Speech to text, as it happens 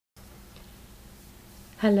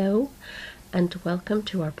Hello and welcome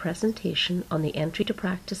to our presentation on the Entry to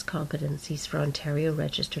Practice competencies for Ontario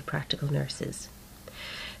Registered Practical Nurses.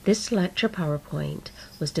 This lecture PowerPoint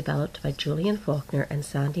was developed by Julian Faulkner and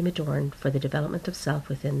Sandy Madorn for the Development of Self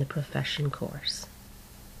Within the Profession course.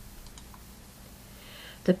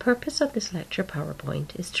 The purpose of this lecture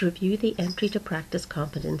PowerPoint is to review the Entry to Practice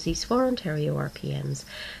competencies for Ontario RPNs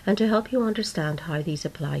and to help you understand how these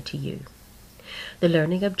apply to you. The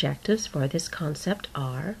learning objectives for this concept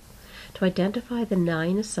are to identify the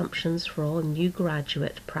 9 assumptions for all new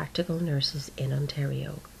graduate practical nurses in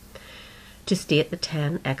Ontario, to state the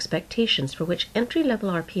 10 expectations for which entry-level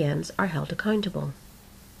RPNs are held accountable,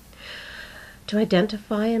 to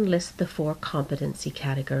identify and list the 4 competency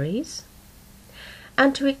categories,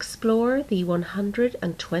 and to explore the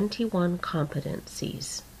 121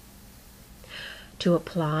 competencies, to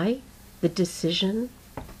apply the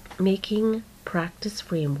decision-making practice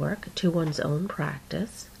framework to one's own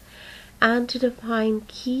practice, and to define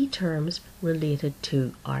key terms related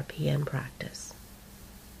to RPN practice.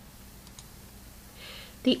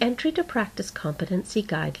 The Entry to Practice Competency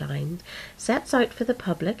Guideline sets out for the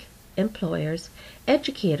public, employers,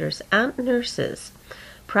 educators and nurses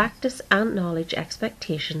practice and knowledge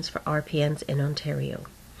expectations for RPNs in Ontario.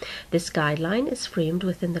 This guideline is framed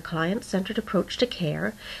within the client-centred approach to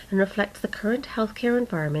care and reflects the current healthcare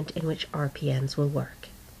environment in which RPNs will work.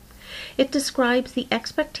 It describes the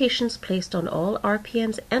expectations placed on all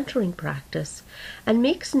RPNs entering practice and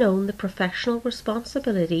makes known the professional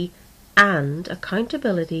responsibility and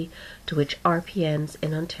accountability to which RPNs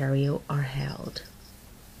in Ontario are held.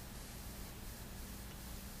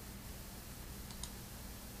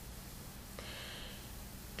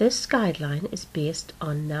 This guideline is based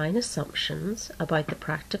on 9 assumptions about the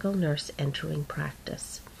practical nurse entering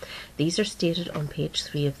practice. These are stated on page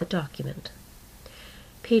 3 of the document.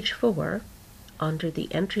 Page 4, under the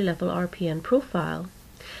entry-level RPN profile,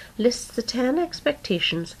 lists the 10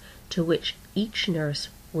 expectations to which each nurse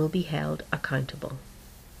will be held accountable.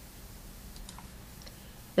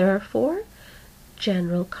 There are 4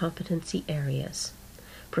 general competency areas: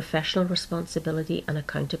 professional responsibility and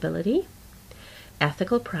accountability,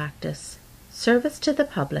 ethical practice, service to the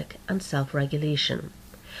public, and self-regulation.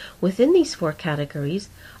 Within these 4 categories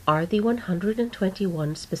are the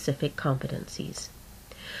 121 specific competencies.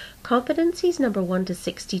 Competencies number 1 to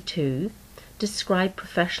 62 describe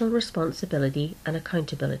professional responsibility and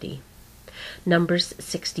accountability. Numbers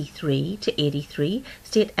 63 to 83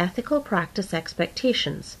 state ethical practice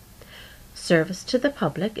expectations. Service to the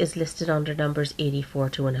public is listed under numbers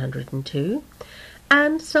 84 to 102.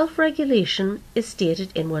 And self-regulation is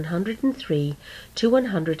stated in 103 to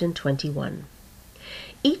 121.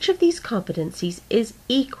 Each of these competencies is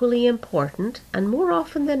equally important, and more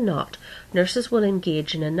often than not, nurses will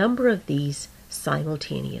engage in a number of these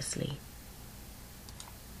simultaneously.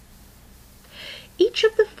 Each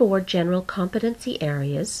of the 4 general competency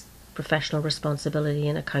areas, professional responsibility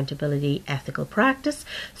and accountability, ethical practice,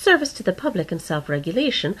 service to the public, and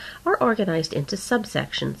self-regulation, are organized into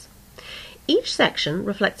subsections. Each section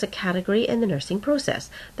reflects a category in the nursing process,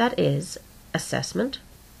 that is, assessment,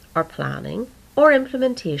 or planning, or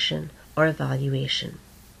implementation, or evaluation.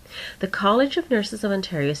 The College of Nurses of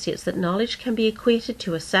Ontario states that knowledge can be equated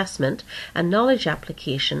to assessment and knowledge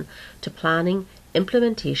application to planning,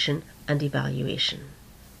 implementation, and evaluation.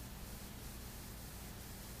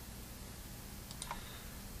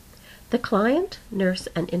 The client, nurse,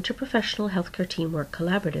 and interprofessional healthcare team work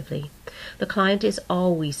collaboratively. The client is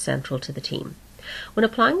always central to the team. When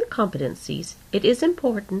applying the competencies, it is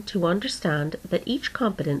important to understand that each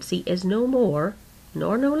competency is no more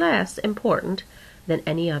nor no less important than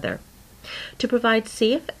any other. To provide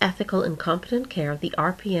safe, ethical, and competent care, the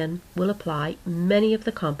RPN will apply many of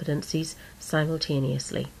the competencies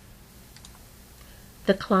simultaneously.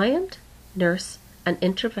 The client, nurse, and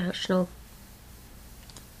interprofessional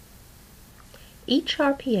Each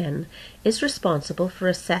RPN is responsible for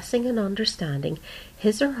assessing and understanding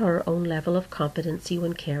his or her own level of competency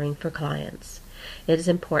when caring for clients. It is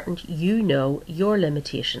important you know your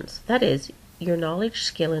limitations, that is, your knowledge,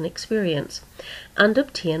 skill, and experience, and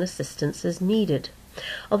obtain assistance as needed.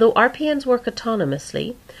 Although RPNs work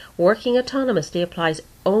autonomously, working autonomously applies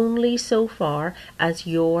only so far as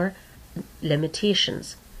your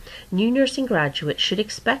limitations. New nursing graduates should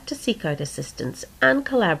expect to seek out assistance and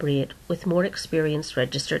collaborate with more experienced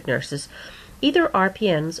registered nurses, either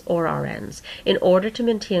RPNs or RNs, in order to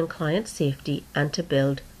maintain client safety and to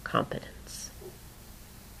build competence.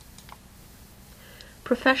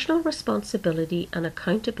 Professional responsibility and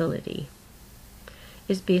accountability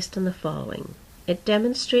is based on the following. It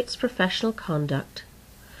demonstrates professional conduct,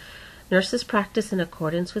 Nurses practice in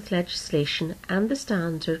accordance with legislation and the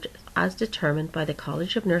standard as determined by the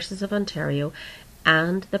College of Nurses of Ontario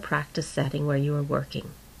and the practice setting where you are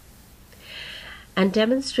working, and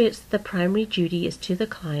demonstrates that the primary duty is to the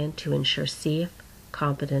client to ensure safe,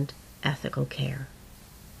 competent, ethical care.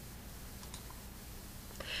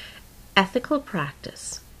 Ethical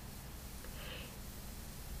practice.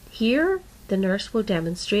 Here, the nurse will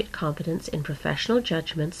demonstrate competence in professional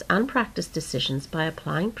judgments and practice decisions by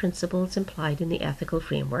applying principles implied in the ethical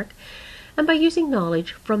framework and by using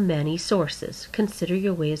knowledge from many sources. Consider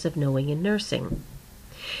your ways of knowing in nursing.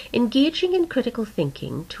 Engaging in critical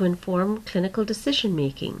thinking to inform clinical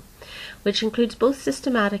decision-making, which includes both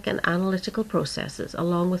systematic and analytical processes,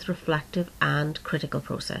 along with reflective and critical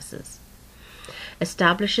processes.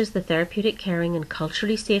 Establishes the therapeutic caring and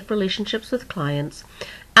culturally safe relationships with clients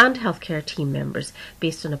and healthcare team members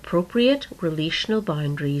based on appropriate relational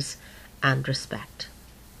boundaries and respect.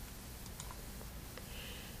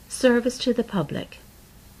 Service to the public.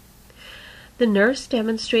 The nurse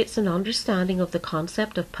demonstrates an understanding of the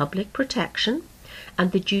concept of public protection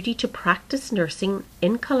and the duty to practice nursing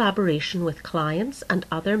in collaboration with clients and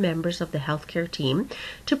other members of the healthcare team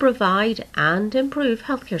to provide and improve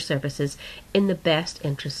healthcare services in the best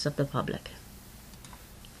interests of the public.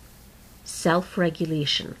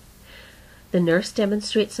 Self-regulation. The nurse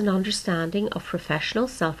demonstrates an understanding of professional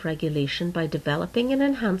self-regulation by developing and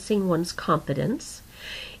enhancing one's competence,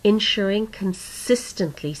 ensuring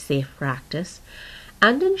consistently safe practice,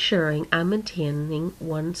 and ensuring and maintaining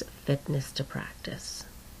one's fitness to practice.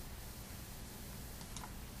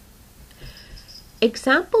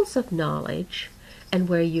 Examples of knowledge and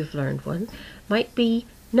where you've learned one might be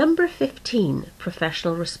number 15,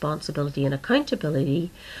 professional responsibility and accountability,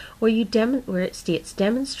 where it states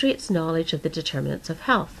demonstrates knowledge of the determinants of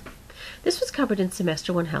health. This was covered in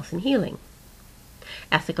semester 1 health and healing.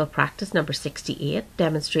 Ethical practice number 68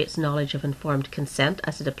 demonstrates knowledge of informed consent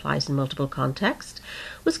as it applies in multiple contexts,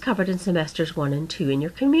 was covered in semesters 1 and 2 in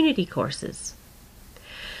your community courses.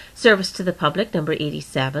 Service to the public number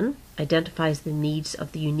 87 identifies the needs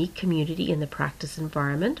of the unique community in the practice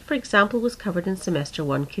environment, for example, was covered in semester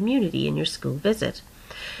 1 community in your school visit.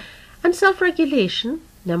 And self-regulation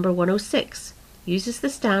number 106 uses the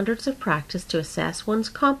standards of practice to assess one's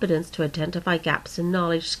competence to identify gaps in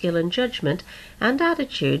knowledge, skill and judgment and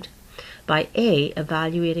attitude by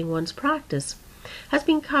evaluating one's practice, has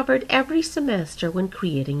been covered every semester when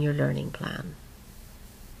creating your learning plan.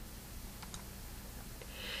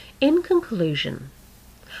 In conclusion,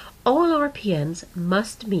 all RPNs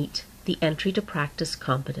must meet the entry to practice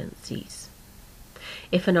competencies.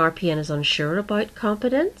 If an RPN is unsure about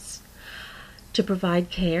competence to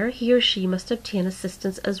provide care, he or she must obtain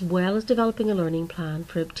assistance as well as developing a learning plan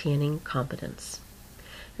for obtaining competence.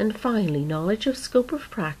 And finally, knowledge of scope of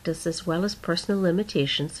practice as well as personal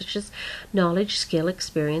limitations such as knowledge, skill,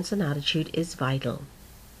 experience and attitude is vital.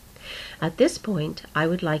 At this point, I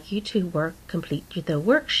would like you to complete the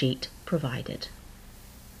worksheet provided.